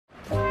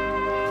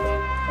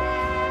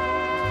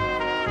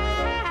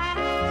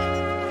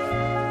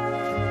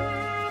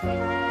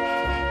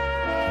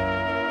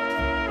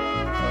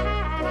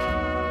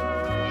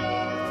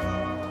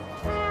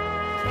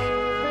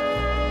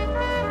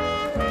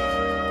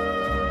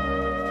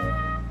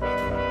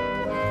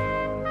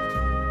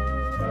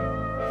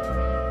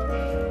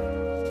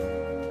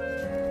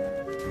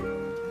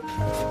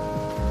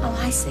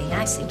see.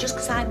 Just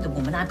because I'm the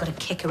woman, I've got to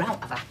kick her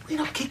out, have I? You're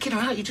not kicking her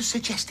out, you're just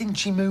suggesting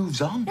she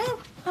moves on. No,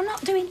 I'm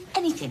not doing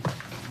anything.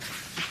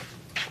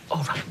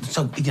 All right,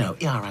 so, you know,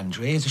 here,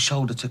 Andrew, here's a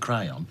shoulder to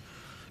cry on.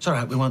 It's all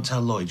right, we won't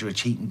tell Lloyd you're a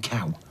cheating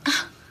cow.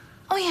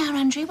 Oh, yeah,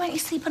 Andrew, won't you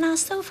sleep on our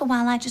sofa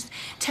while I just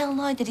tell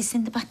Lloyd that he's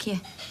in the back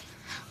here?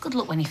 Good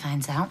luck when he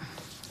finds out.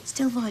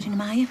 Still avoiding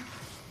him, are you?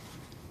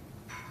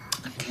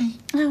 OK.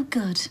 Oh,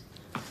 good.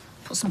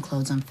 Put some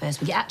clothes on first,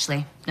 will you?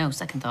 Actually, no,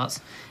 second thoughts.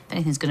 If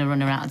anything's going to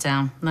run her out of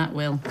town, that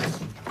will.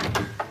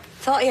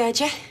 Thought I heard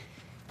you.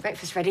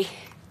 Breakfast ready.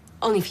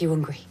 Only if you're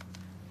hungry.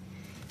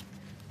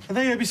 Are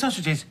they baby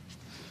sausages?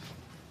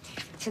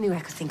 It's the only way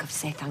I could think of to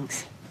say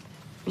thanks.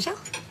 Michelle?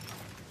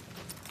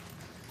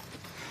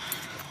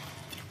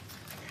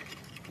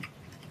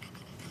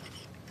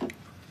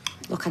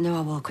 Look, I know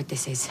how awkward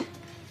this is.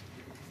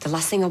 The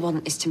last thing I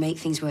want is to make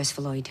things worse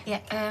for Lloyd.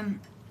 Yeah,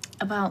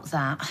 about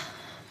that.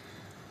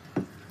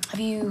 Have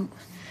you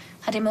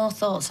had any more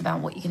thoughts about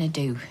what you're going to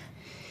do?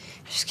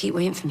 I just keep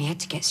waiting for my head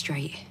to get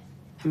straight.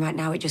 And right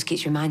now it just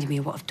keeps reminding me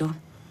of what I've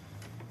done.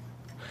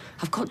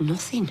 I've got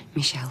nothing,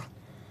 Michelle.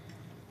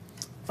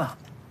 Well,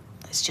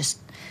 let's just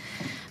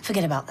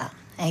forget about that,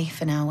 eh,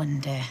 for now,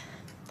 and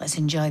let's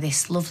enjoy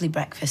this lovely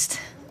breakfast.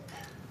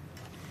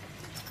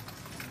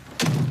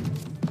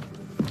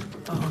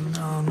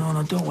 Oh,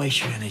 no, don't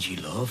waste your energy,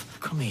 love.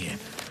 Come here.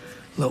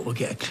 Look, we'll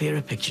get a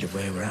clearer picture of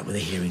where we're at with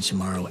the hearing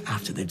tomorrow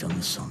after they've done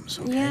the sums,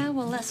 OK? Yeah,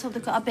 well, let's hope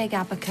they've got a big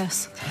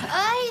abacus.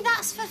 Hey,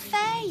 that's for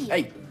Faye.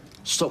 Hey,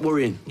 stop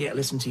worrying. Yeah,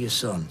 listen to your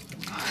son,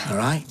 all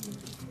right?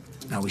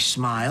 Now, we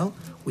smile,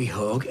 we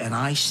hug, and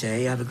I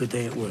say have a good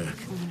day at work.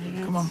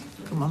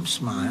 Come on,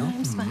 smile.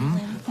 I'm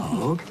smiling.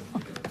 Hug.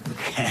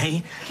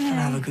 OK? And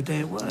have a good day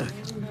at work.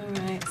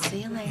 All right,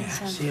 see you later.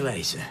 Yeah, see you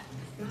later.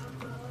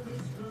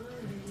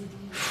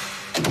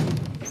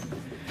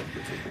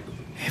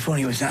 If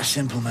only it was that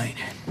simple, mate.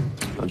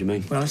 What do you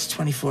mean? Well, it's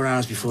 24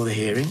 hours before the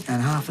hearing, and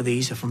half of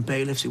these are from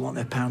bailiffs who want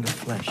their pound of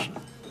flesh.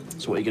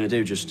 So what are you going to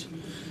do? Just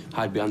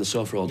hide behind the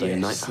sofa all day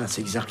and night? That's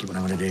exactly what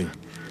I'm going to do.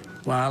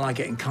 While I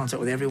get in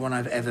contact with everyone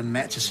I've ever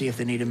met to see if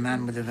they need a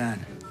man with a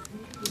van.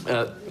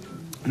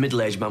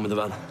 Middle-aged man with a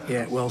van.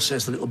 Yeah, well,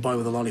 says the little boy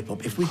with a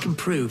lollipop. If we can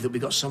prove that we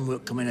got some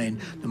work coming in,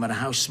 no matter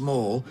how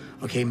small,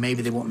 OK,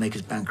 maybe they won't make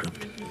us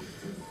bankrupt.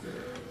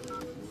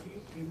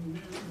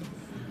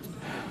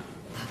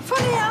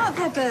 Funny, aren't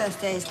their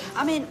birthdays?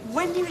 I mean,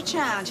 when you're a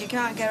child, you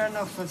can't get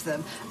enough of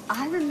them.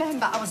 I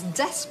remember I was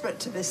desperate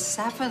to be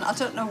 7. I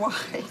don't know why.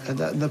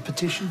 The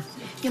petition?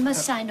 You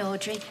must sign,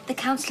 Audrey. The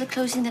council are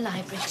closing the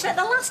library. But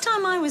the last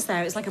time I was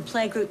there, it was like a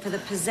playgroup for the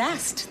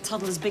possessed.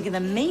 Toddlers bigger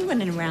than me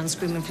running around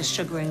screaming for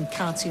sugar and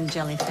cartoon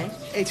jellyfish.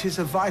 It is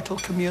a vital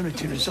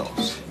community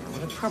resource.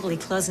 They're probably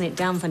closing it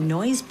down for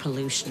noise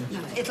pollution.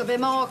 No, it'll be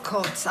more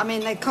cuts. I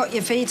mean, they cut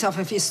your feet off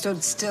if you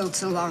stood still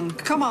too long.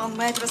 Come on,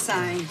 where do I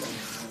sign?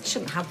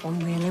 Shouldn't have one,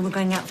 really. We're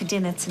going out for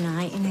dinner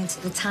tonight,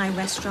 to the Thai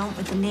restaurant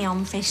with the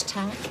neon fish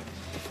tank.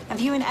 Have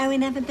you and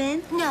Owen ever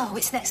been? No,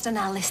 it's next on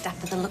our list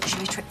after the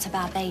luxury trip to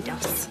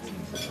Barbados.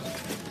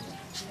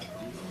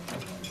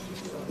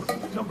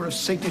 The number of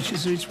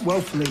signatures is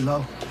woefully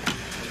low.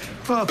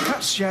 Well,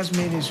 perhaps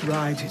Jasmine is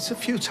right. It's a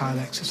futile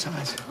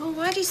exercise. Oh,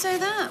 why do you say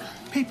that?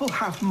 People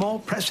have more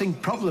pressing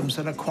problems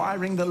than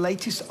acquiring the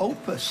latest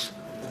opus.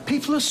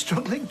 People are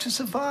struggling to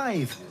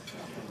survive.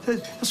 The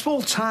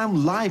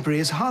small-town library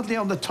is hardly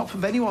on the top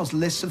of anyone's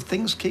list of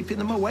things keeping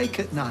them awake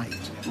at night.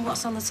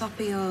 What's on the top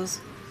of yours?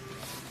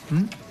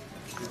 Hmm?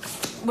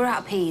 We're out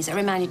of peas. I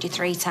reminded you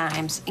 3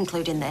 times,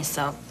 including this,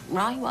 so...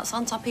 Right, what's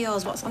on top of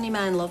yours? What's on your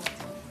mind, love?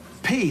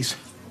 Peas.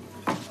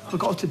 I'll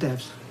go to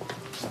Dev's.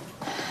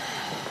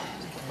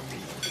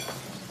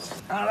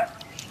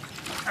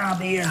 I'll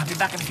be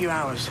back in a few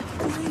hours.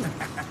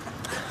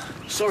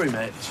 Sorry,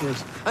 mate.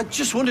 Cheers. I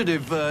just wondered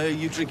if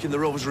you drinking the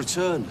Rover's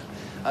Return.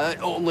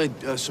 Only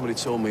somebody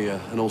told me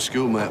an old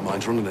schoolmate of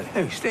mine's running it.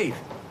 Hey, Steve.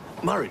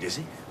 Married, is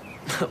he?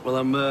 Well,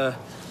 I'm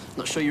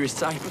not sure you're his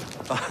type.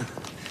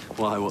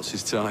 Why, what's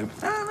his type?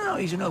 No,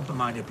 he's an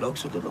open-minded bloke,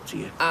 so good luck to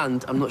you.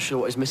 And I'm not sure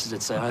what his missus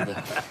would say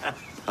either.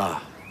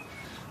 Ah,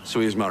 so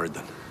he is married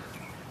then?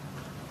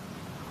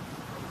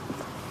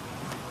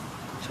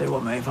 Tell you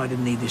what, mate, if I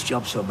didn't need this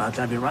job so bad,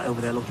 I'd be right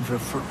over there looking for a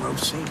front-row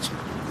seat.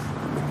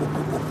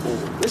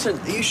 Listen,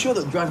 are you sure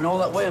that driving all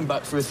that way and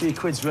back for a few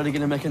quid's really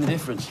going to make any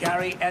difference?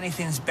 Gary,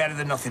 anything's better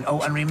than nothing.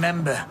 Oh, and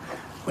remember,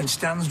 when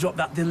Stan's dropped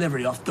that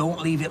delivery off,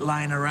 don't leave it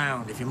lying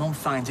around. If your mum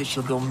finds it,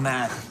 she'll go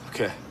mad.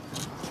 OK.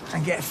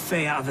 And get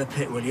Faye out of her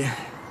pit, will you?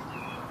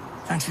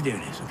 Thanks for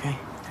doing this, OK?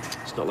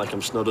 It's not like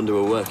I'm snowed under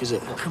with work, is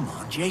it? Oh, come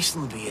on,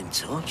 Jason will be in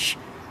touch.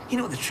 You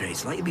know what the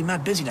trade's like. You'll be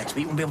mad busy next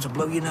week. You won't be able to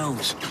blow your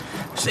nose.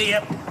 See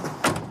ya.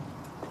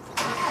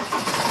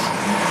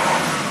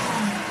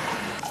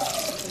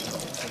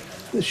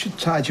 This should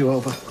tide you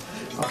over.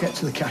 I'll get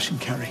to the cash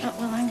and carry. Oh,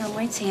 well, hang on,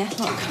 wait here.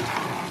 Look.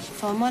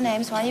 4 more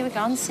names while you were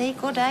gone. See,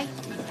 good, eh?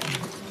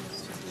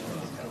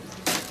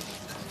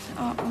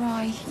 Oh,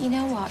 Roy, you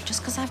know what?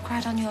 Just because I've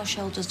cried on your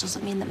shoulders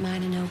doesn't mean that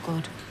mine are no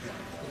good.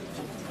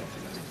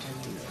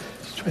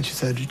 It's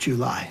 23rd of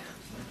July,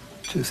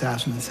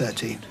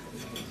 2013.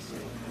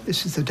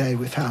 This is the day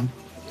we found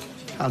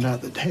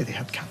out that Haley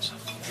had cancer.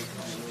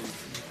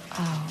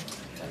 Oh.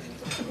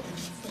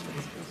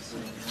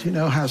 Do you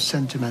know how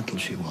sentimental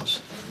she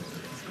was?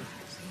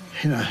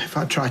 You know, if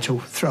I tried to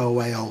throw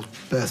away old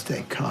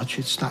birthday cards,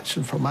 she'd snatch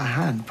them from my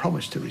hand,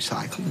 promise to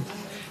recycle them.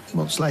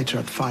 Months later,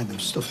 I'd find them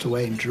stuffed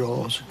away in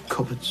drawers,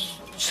 cupboards,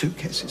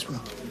 suitcases. Well,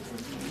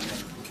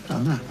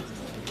 found that.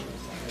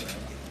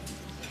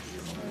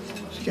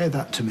 She gave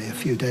that to me a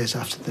few days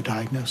after the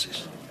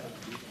diagnosis.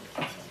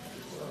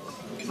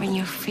 When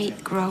your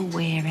feet grow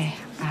weary,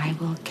 I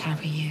will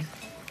carry you.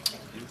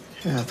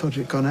 Yeah, I thought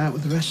you'd gone out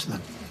with the rest of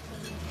them.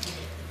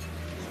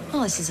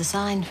 Well, this is a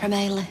sign from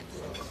Ailey.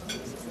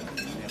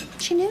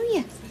 She knew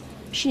you.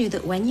 She knew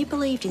that when you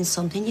believed in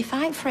something, you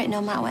fight for it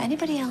no matter what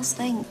anybody else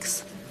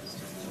thinks.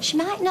 She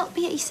might not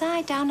be at your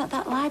side down at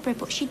that library,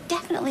 but she'd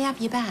definitely have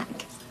your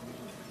back.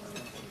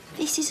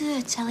 This is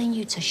her telling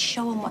you to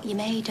show them what you're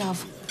made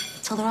of,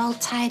 till they're all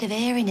tired of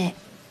hearing it.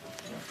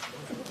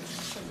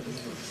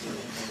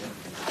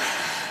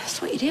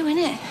 That's what you do,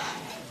 innit?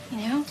 You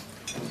know?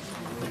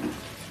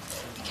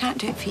 You can't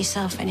do it for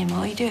yourself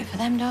anymore. You do it for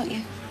them, don't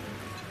you?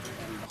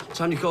 What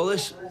time do you call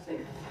this?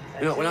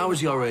 You know, when I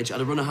was your age, I'd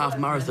have run a half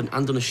marathon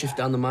and done a shift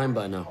down the mine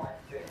by now.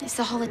 It's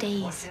the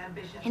holidays.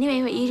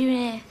 Anyway, what are you doing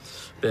here?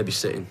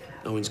 Babysitting.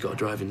 Owen's got a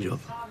driving job.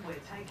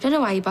 Don't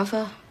know why you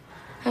bother.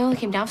 I only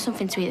came down for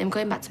something to eat. I'm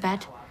going back to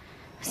bed.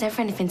 There's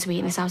never anything to eat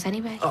in this house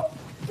anyway. Oh,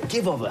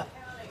 give over.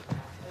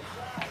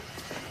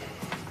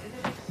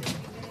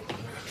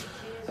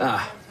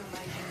 Ah.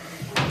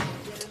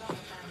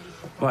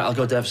 Right, I'll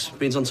go, Devs.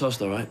 Beans on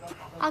toast, all right?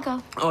 I'll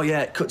go. Oh,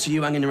 yeah, cut to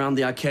you hanging around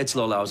the arcade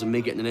till all hours and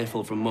me getting an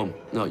earful from Mum.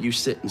 No, you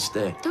sit and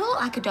stay. Do I look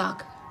like a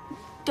dog?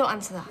 Don't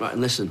answer that. Right, and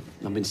listen,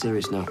 I'm being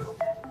serious now.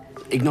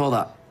 Ignore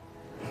that.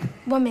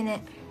 1 minute.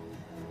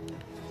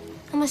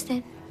 I'm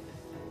listening.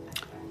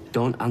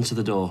 Don't answer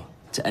the door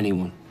to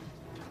anyone.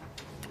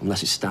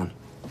 Unless it's Stan.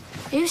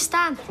 Who's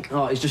Stan?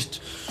 Oh, he's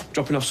just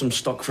dropping off some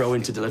stock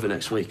throw-in to deliver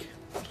next week.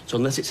 So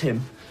unless it's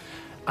him,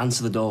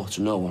 answer the door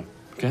to no one,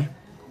 OK?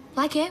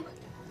 Like who?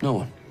 No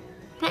one.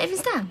 Not even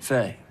Stan?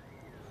 Faye.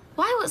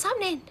 Why? What's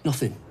happening?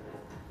 Nothing.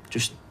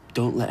 Just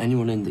don't let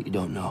anyone in that you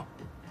don't know.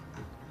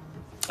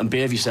 And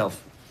behave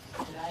yourself.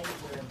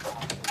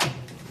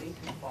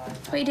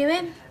 What are you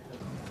doing?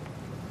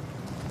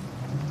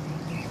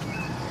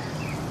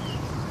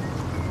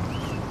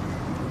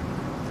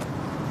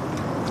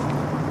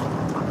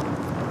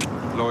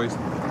 Lloyd.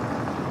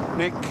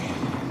 Nick.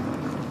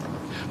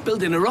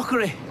 Building a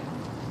rockery.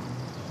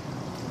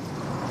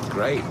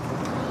 Great.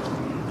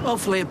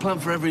 Hopefully a plan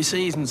for every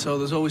season, so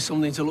there's always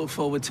something to look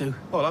forward to.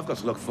 All I've got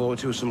to look forward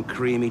to is some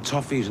creamy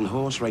toffees and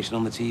horse racing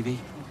on the TV.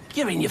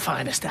 You're in your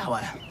finest hour.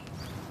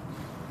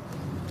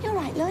 You all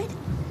right, Lloyd?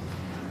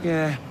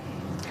 Yeah.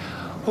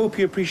 Hope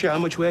you appreciate how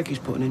much work he's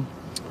putting in.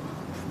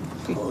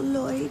 Poor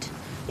Lloyd.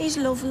 He's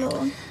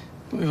lovelorn.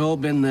 We've all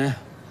been there.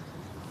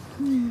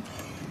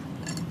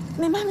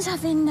 My mum's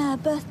having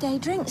birthday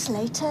drinks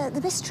later at the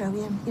bistro.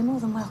 You're more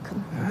than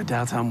welcome. I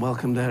doubt I'm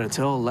welcome there at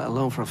all, let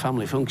alone for a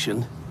family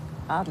function.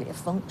 Hardly a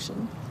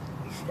function.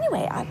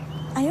 Anyway, I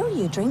owe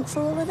you a drink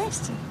for all of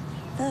this.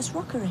 First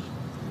rockery.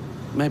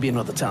 Maybe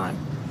another time.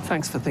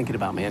 Thanks for thinking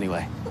about me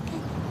anyway. Okay.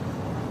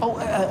 Oh,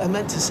 I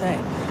meant to say,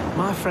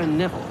 my friend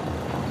Neville,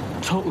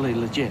 totally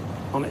legit,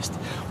 honest.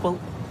 Well,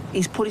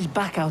 he's put his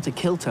back out of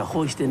kilter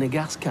hoisting a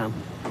gas can.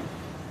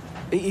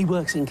 He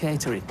works in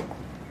catering.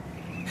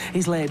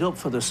 He's laid up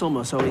for the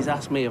summer, so he's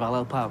asked me if I'll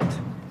help out.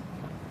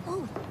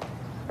 Oh.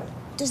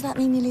 Does that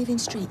mean you're leaving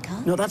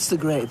streetcar? No, that's the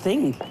great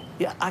thing.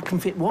 Yeah, I can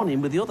fit one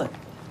in with the other.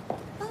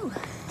 Oh.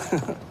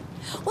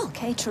 Well,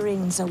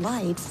 catering's a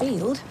wide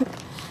field.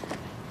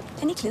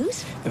 Any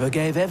clues? If I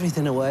gave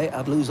everything away,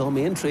 I'd lose all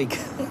my intrigue.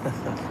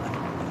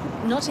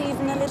 Not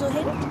even a little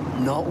hint?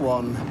 Not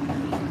one.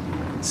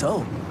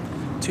 So,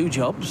 2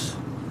 jobs,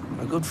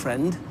 a good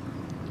friend.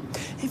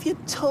 If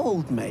you'd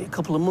told me a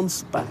couple of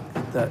months back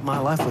that my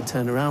life would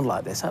turn around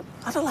like this, I'd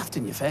have laughed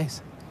in your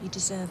face. You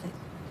deserve it.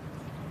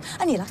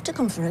 And you'll have to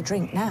come for a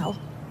drink now.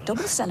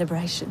 Double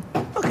celebration.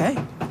 OK,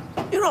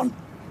 you're on.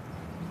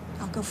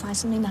 I'll go find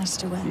something nice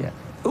to wear. Yeah.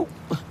 Oh,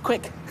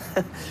 quick.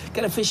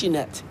 Get a fishing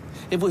net.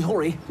 If we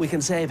hurry, we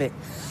can save it.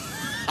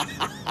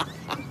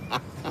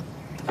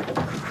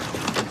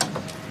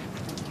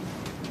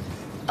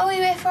 Oh, are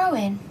you here for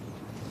Owen?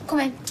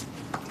 Come in.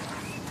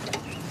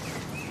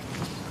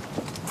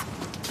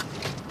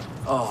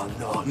 Oh,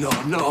 no.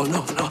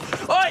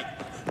 Oi!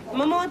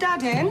 Mum or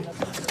Dad in?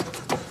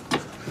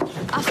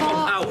 I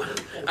thought...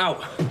 Ow.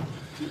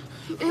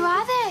 Who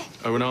are they?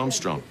 Owen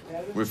Armstrong.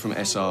 We're from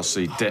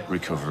SRC Debt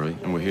Recovery,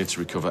 and we're here to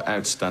recover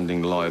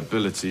outstanding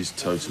liabilities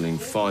totalling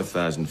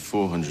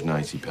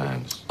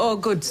 £5,480. Or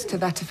goods to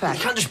that effect.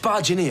 You can't just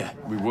barge in here.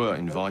 We were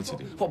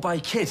invited in. What, by a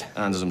kid?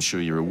 And as I'm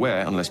sure you're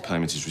aware, unless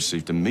payment is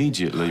received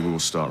immediately, we will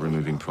start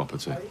removing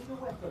property. I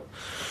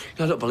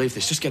don't believe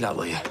this. Just get out,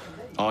 will you?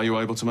 Are you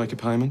able to make a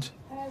payment?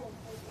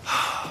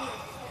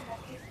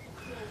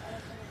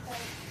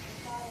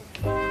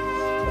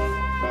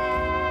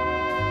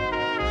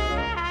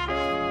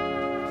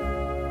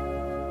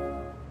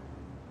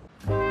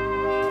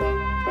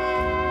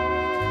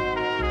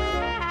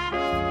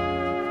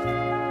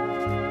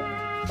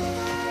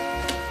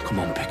 Come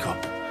on, pick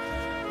up.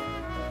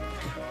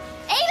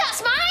 Hey,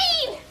 that's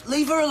mine!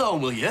 Leave her alone,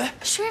 will you?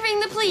 Should we ring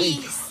the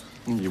police?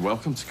 You're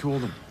welcome to call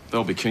them.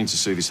 They'll be keen to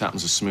see this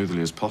happens as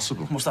smoothly as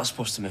possible. What's that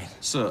supposed to mean?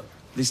 Sir,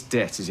 this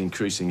debt is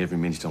increasing every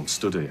minute on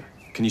stud here.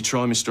 Can you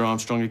try Mr.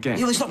 Armstrong again?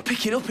 Yeah, well, he's not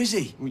picking up, is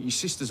he? Well, your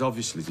sister's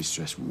obviously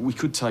distressed. We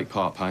could take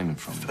part payment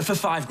from her. For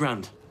 £5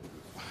 grand.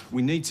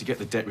 We need to get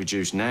the debt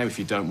reduced now if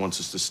you don't want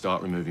us to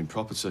start removing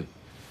property.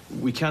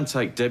 We can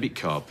take debit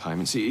card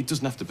payments. It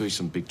doesn't have to be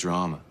some big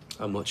drama.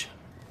 How much?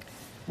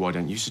 Why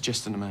don't you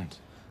suggest an amount?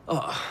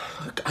 Oh,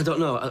 I don't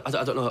know. I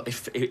don't know.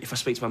 If I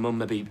speak to my mum,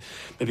 maybe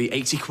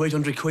 80 quid,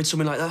 100 quid,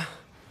 something like that.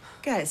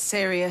 Get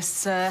serious,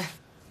 sir.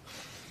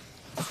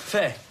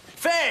 Faye!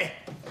 Faye!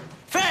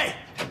 Faye!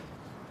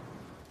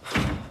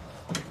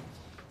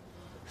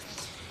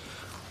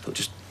 Look,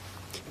 just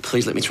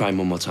please let me try him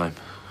one more time,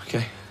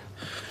 OK?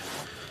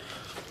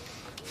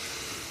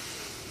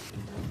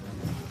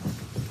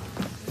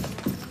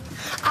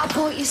 I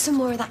bought you some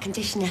more of that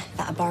conditioner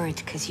that I borrowed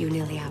because you were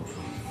nearly out.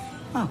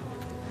 Oh,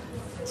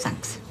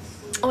 thanks.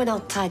 Oh, and I'll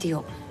tidy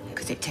up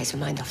because it takes my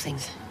mind off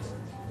things.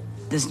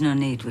 There's no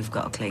need. We've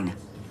got a cleaner.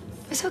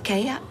 It's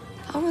OK.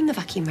 I'll run the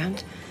vacuum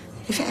round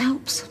if it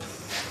helps.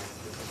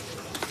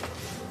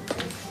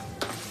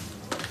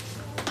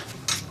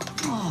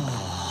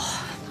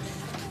 Oh.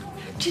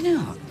 Do you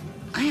know,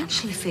 I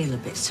actually feel a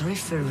bit sorry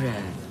for,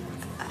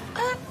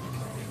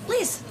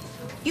 Liz,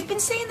 you've been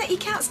saying that you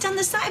can't stand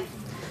the sight of...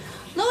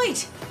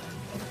 Lloyd!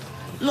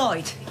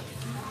 Lloyd!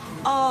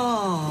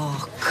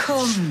 Oh,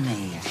 come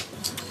here.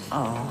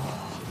 Oh.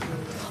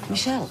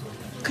 Michelle,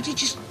 could you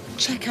just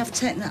check I've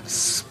taken that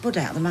spud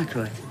out of the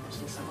microwave?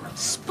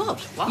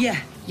 Spud? What?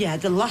 Yeah,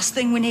 the last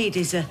thing we need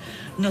is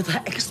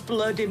another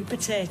exploding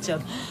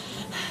potato.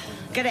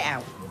 Get it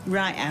out.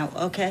 Right out,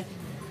 OK?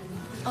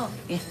 Oh,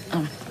 yeah,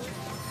 all right.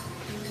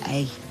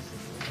 Hey,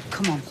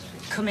 come on.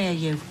 Come here,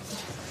 you.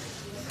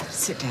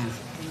 Sit down.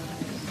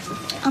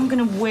 I'm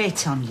going to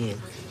wait on you.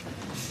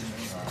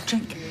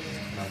 Drink.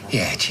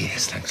 Yeah,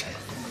 cheers, thanks.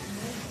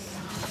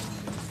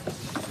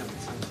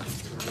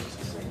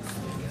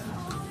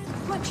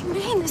 What do you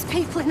mean there's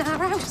people in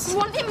our house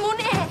wanting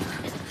money?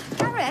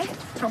 Gary?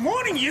 I'm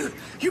warning you!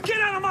 You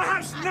get out of my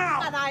house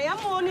now! And I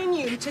am warning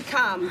you to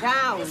calm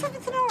down. Is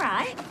everything all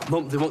right?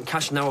 Mum, they want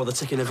cash now or they're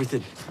taking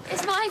everything.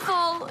 It's my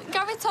fault.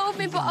 Gary told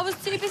me, but I was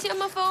too busy on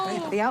my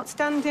phone. The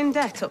outstanding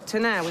debt up to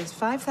now is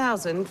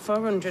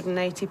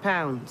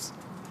 £5,480.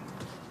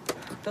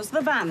 Does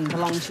the van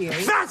belong to you?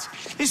 That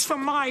is for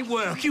my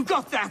work. You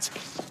got that?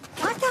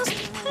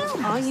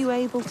 £5,000? Are you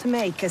able to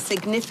make a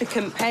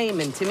significant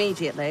payment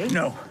immediately?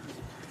 No.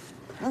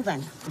 Well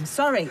then, I'm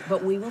sorry,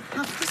 but we will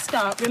have to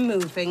start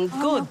removing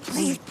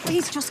goods.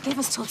 Please just give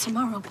us till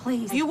tomorrow,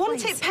 please. You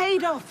want it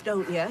paid off,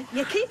 don't you?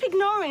 You keep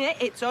ignoring it,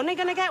 it's only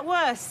going to get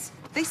worse.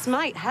 This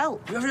might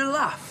help. You having a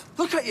laugh?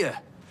 Look at you.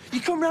 You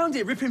come round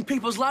here ripping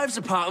people's lives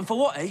apart, and for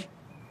what, eh?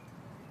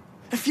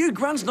 A few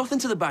grand's nothing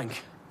to the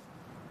bank.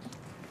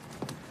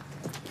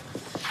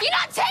 You're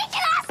not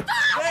taking our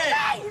stuff!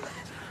 Hey!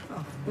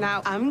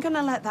 Now, I'm going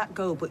to let that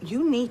go, but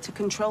you need to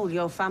control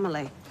your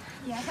family.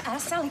 Yeah,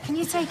 Sally, can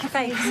you take a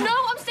favour? No,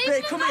 I'm saving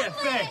Faye, come here,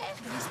 Faye.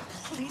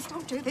 Please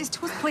don't do this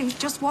to us, please.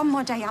 Just one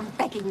more day, I'm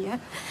begging you.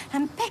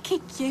 I'm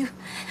begging you.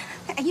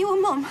 Are you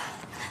a mum?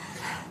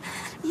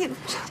 You...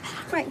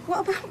 Right,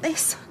 what about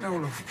this?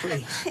 No,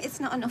 please. It's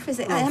not enough, is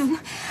it?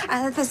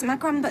 There's my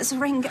grandmother's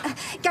ring.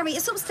 Gary,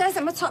 it's upstairs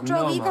in my top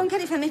drawer. Will you go and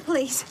get it for me,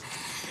 please?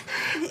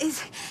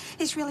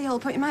 It's really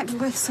old, but it might be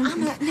worth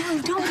something.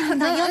 No, don't do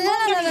that.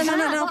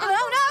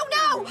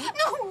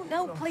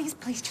 No, please,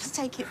 just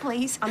take it,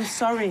 please. I'm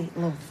sorry,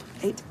 love.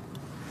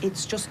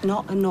 It's just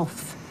not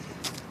enough.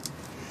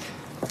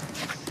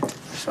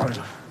 Sorry,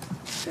 love.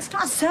 It's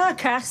not a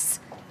circus.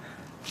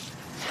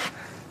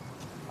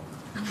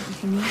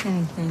 If you need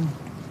anything.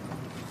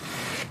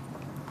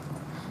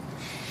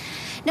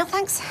 No,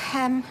 thanks.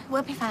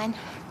 We'll be fine.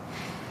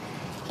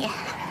 Yeah.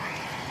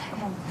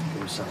 Come on.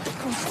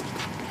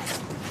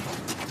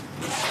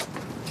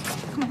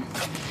 Come on.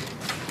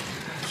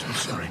 So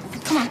sorry.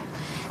 Come on.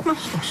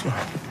 So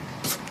sorry.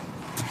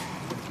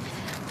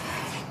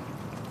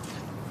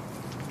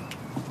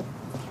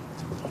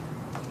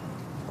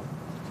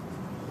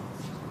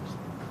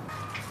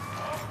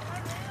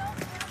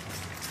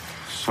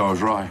 So I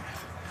was right.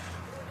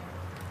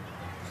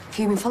 Have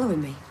you been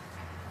following me?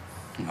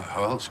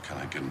 How else can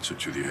I get in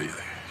touch with you?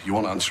 You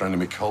won't answer any of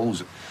my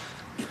calls.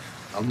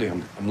 Andy,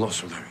 I'm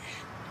lost without you.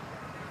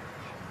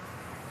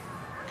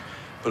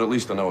 But at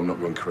least I know I'm not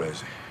going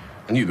crazy.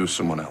 I knew there was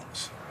someone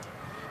else.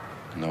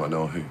 And now I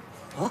know who.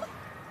 What?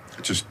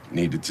 I just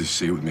needed to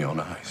see it with my own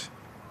eyes.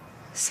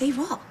 See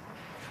what?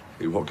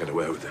 You won't get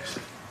away with this.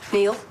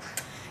 Neil?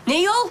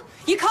 Neil!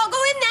 You can't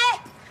go in there!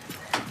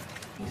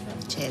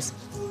 Cheers.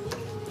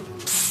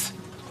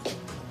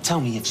 Tell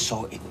me you've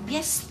sorted.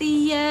 Yes,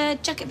 the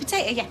jacket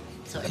potato, yeah.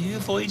 Are you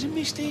avoiding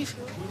me, Steve?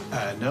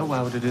 No,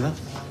 why would I do that?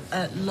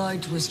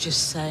 Lloyd was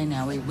just saying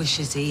how he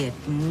wishes he had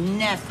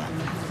never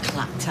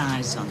clapped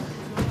eyes on her.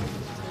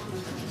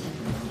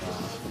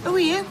 Who are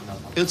you?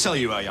 He'll tell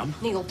you who I am.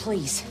 Neil,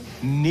 please.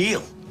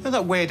 Neil? You're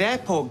that weird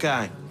airport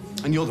guy.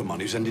 And you're the man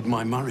who's ended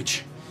my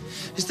marriage.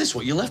 Is this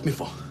what you left me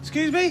for?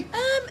 Excuse me?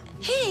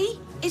 He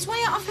is way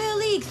out of her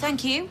league,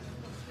 thank you.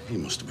 He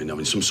must have been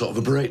having some sort of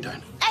a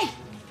breakdown. Hey!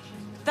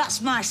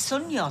 That's my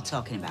son you're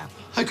talking about.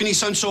 How can he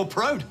sound so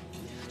proud?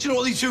 Do you know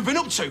what these two have been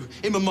up to?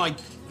 Him and my...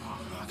 Oh,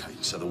 I can't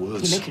even say the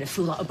words. You're making a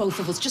fool out of both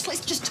of us.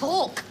 Let's just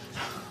talk.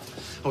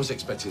 I was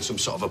expecting some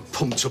sort of a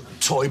pumped-up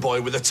toy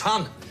boy with a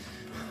tan.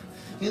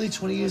 Nearly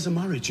 20 years of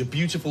marriage, a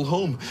beautiful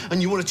home,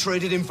 and you want to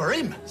trade it in for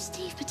him?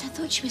 Steve, but I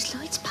thought she was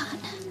Lloyd's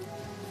partner.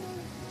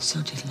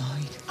 So did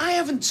Lloyd. I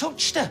haven't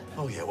touched her.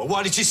 Oh, yeah, well,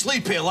 why did she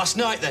sleep here last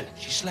night, then?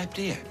 She slept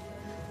here.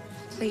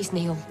 Please,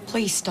 Neil,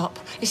 please stop.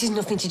 This has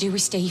nothing to do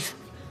with Steve.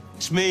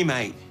 It's me,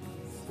 mate.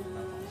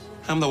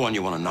 I'm the one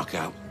you want to knock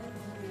out.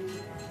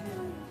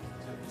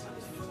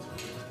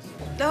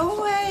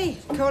 No way.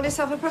 Call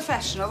yourself a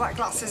professional. That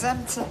glass is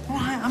empty. All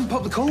right, I haven't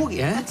popped the cork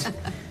yet.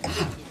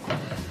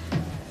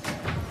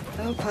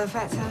 Oh,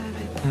 perfect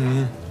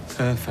timing.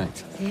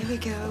 Perfect. Here we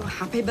go.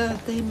 Happy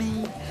birthday,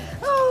 me.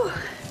 Oh,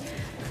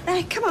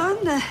 come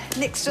on.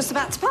 Nick's just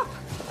about to pop.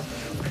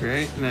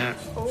 Okay, now.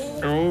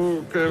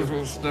 Oh,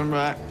 careful, stand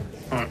back.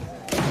 Right.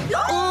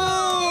 Oh!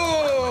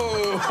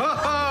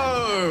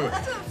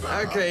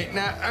 Okay,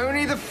 now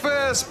only the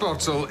first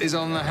bottle is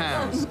on the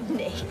house.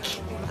 Nick.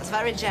 That's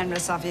very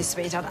generous of you,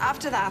 sweetheart.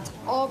 After that,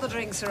 all the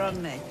drinks are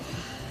on me.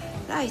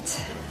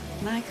 Right.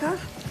 Michael?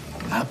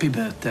 Happy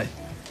birthday.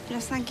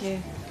 Yes, thank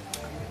you.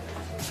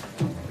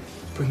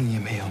 Bringing you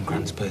me on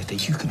Grant's birthday,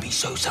 you can be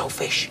so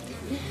selfish.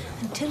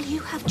 Until you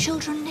have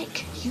children,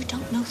 Nick, you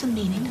don't know the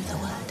meaning of the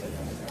word.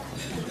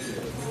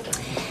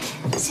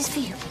 This is for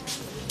you.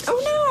 Oh,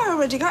 no, I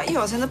already got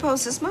yours in the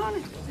post this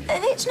morning.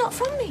 It's not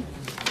from me.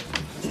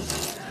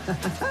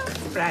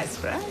 Surprise,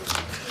 surprise.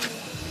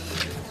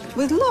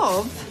 With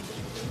love,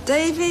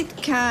 David,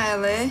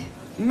 Kylie,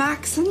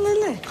 Max and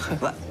Lily.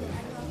 What?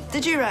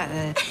 Did you write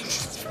that?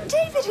 It's from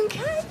David and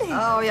Kylie.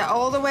 Oh, yeah,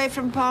 all the way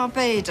from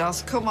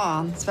Barbados. Come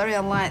on. It's very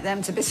unlike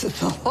them to be so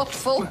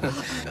thoughtful.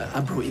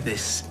 I brought you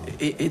this.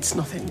 It's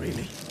nothing,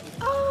 really.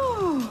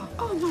 Oh,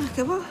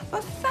 Michael,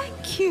 well,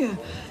 thank you.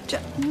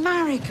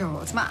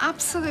 Marigolds, my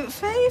absolute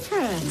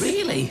favourite.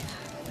 Really?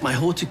 My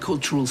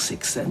horticultural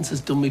sixth sense has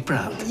done me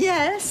proud.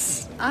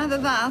 Yes, either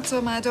that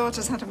or my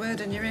daughter's had a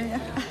word in your ear.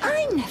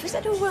 I never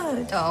said a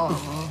word.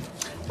 Oh,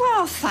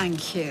 well,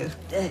 thank you.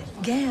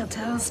 Gail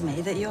tells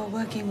me that you're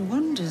working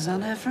wonders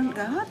on her front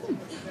garden.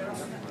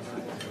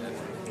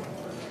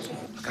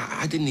 Look,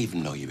 I didn't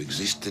even know you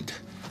existed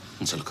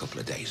until a couple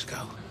of days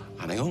ago.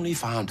 And I only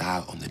found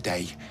out on the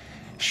day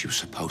she was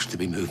supposed to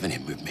be moving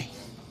in with me.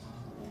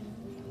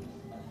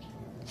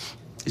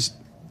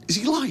 Is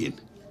he lying?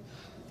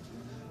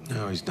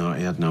 No, he's not.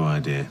 He had no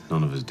idea.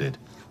 None of us did.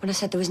 When I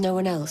said there was no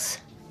one else,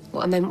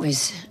 what I meant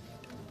was...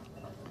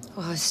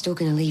 Well, I was still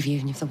going to leave you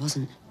even if there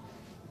wasn't.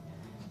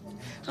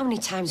 How many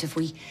times have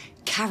we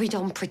carried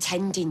on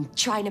pretending,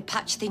 trying to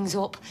patch things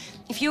up?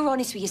 If you're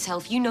honest with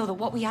yourself, you know that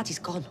what we had is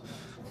gone.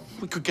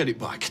 We could get it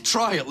back.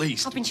 Try, at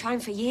least. I've been trying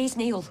for years,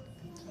 Neil.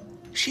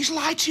 She's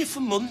lied to you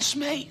for months,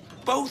 mate.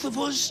 Both of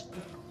us.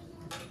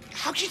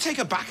 How can you take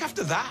her back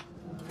after that?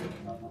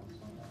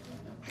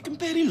 I can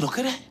barely look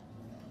at her.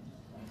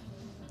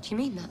 Do you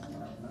mean that?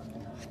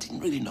 I didn't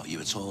really know you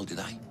at all, did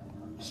I?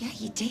 Yeah,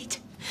 you did.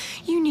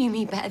 You knew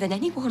me better than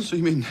anyone. So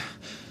you mean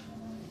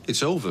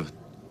it's over?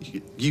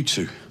 You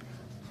two?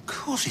 Of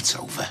course it's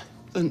over.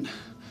 Then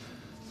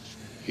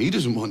he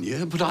doesn't want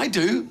you, but I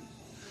do.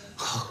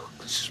 Oh,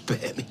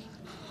 spare me.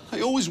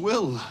 I always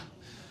will.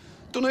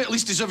 Don't I at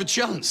least deserve a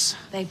chance?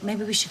 Babe,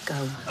 maybe we should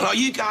go. Oh,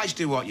 you guys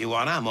do what you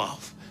want. I'm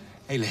off.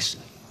 Hey, listen.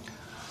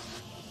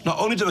 Not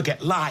only do I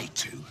get lied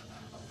to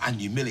and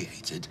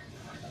humiliated,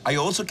 I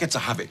also get to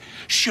have it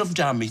shoved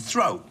down my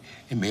throat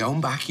in my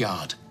own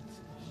backyard.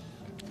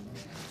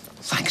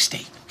 Thanks,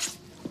 Steve.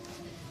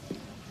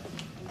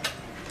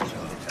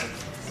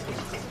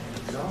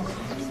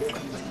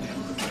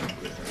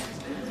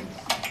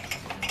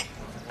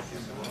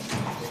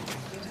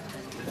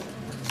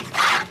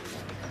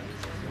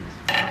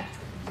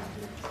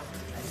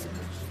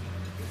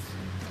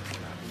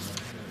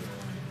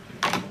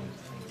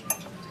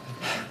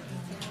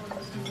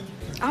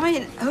 I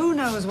mean, who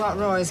knows what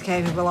Roy's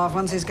capable of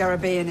once he's got a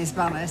bee in his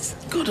bonnet?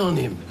 Good on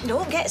him.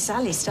 Don't get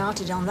Sally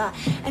started on that.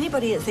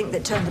 Anybody would think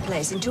that turned the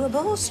place into a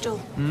borstal.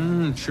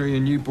 Sure your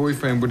new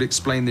boyfriend would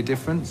explain the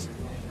difference.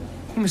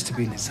 He must have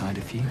been inside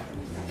a few.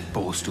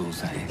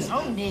 Borstals, that is.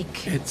 Oh,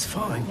 Nick. It's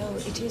fine. No,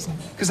 it isn't.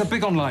 Because they're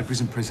big on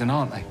libraries in prison,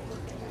 aren't they?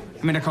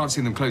 I mean, I can't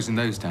see them closing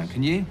those down,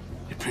 can you?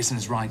 Your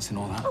prisoners' rights and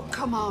all that. Oh,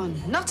 come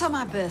on. Not on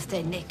my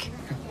birthday, Nick.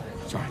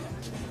 Sorry.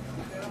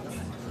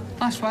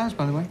 Nice flowers,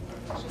 by the way.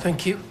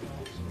 Thank you.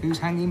 Whose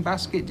hanging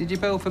basket did you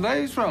bill for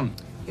those from?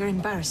 You're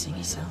embarrassing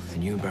yourself.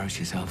 And you embarrass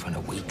yourself on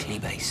a weekly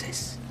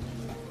basis.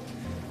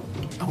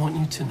 I want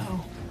you to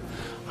know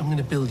I'm going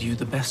to build you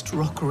the best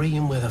rockery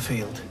in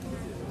Weatherfield.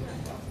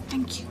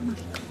 Thank you,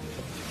 Michael.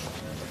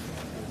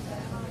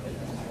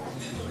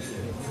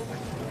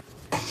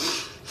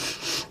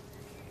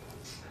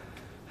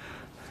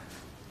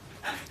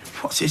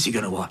 What's this you're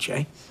going to watch,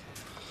 eh?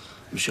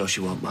 I'm sure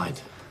she won't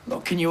mind.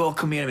 Look, can you all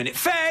come here a minute?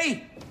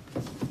 Faye!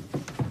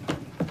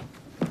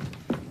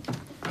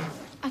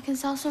 I can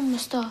sell some of the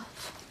stuff.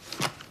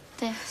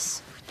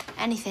 This.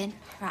 Anything.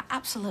 Right,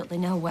 absolutely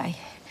no way.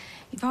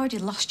 You've already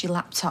lost your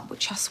laptop,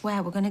 which I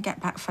swear we're going to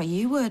get back for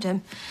you,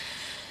 Wordham.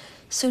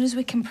 As soon as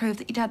we can prove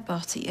that your dad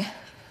bought it you.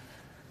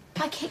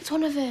 I kicked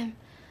one of them.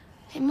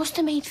 It must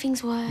have made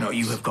things worse. No,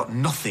 you have got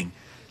nothing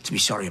to be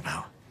sorry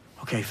about.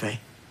 OK, Faye?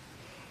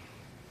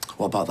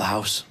 What about the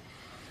house?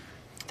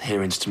 The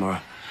hearing's tomorrow.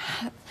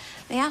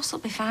 The house will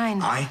be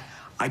fine. I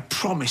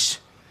promise.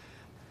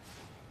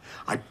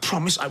 I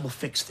promise I will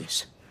fix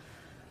this.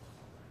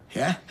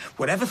 Yeah?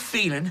 Whatever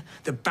feeling,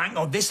 the bank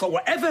or this or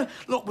whatever,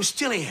 look, we're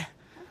still here.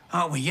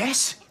 Aren't we,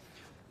 yes?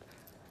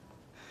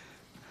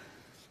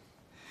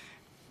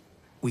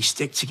 We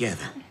stick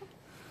together.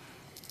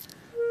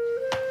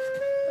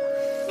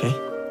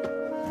 OK?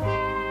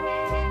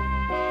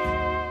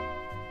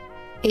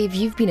 If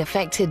you've been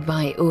affected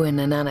by Owen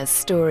and Anna's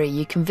story,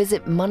 you can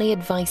visit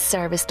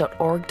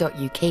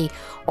moneyadviceservice.org.uk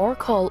or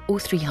call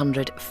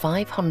 0300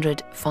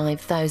 500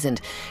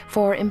 5000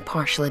 for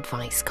impartial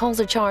advice. Calls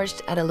are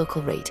charged at a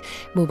local rate.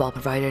 Mobile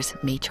providers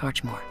may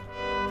charge more.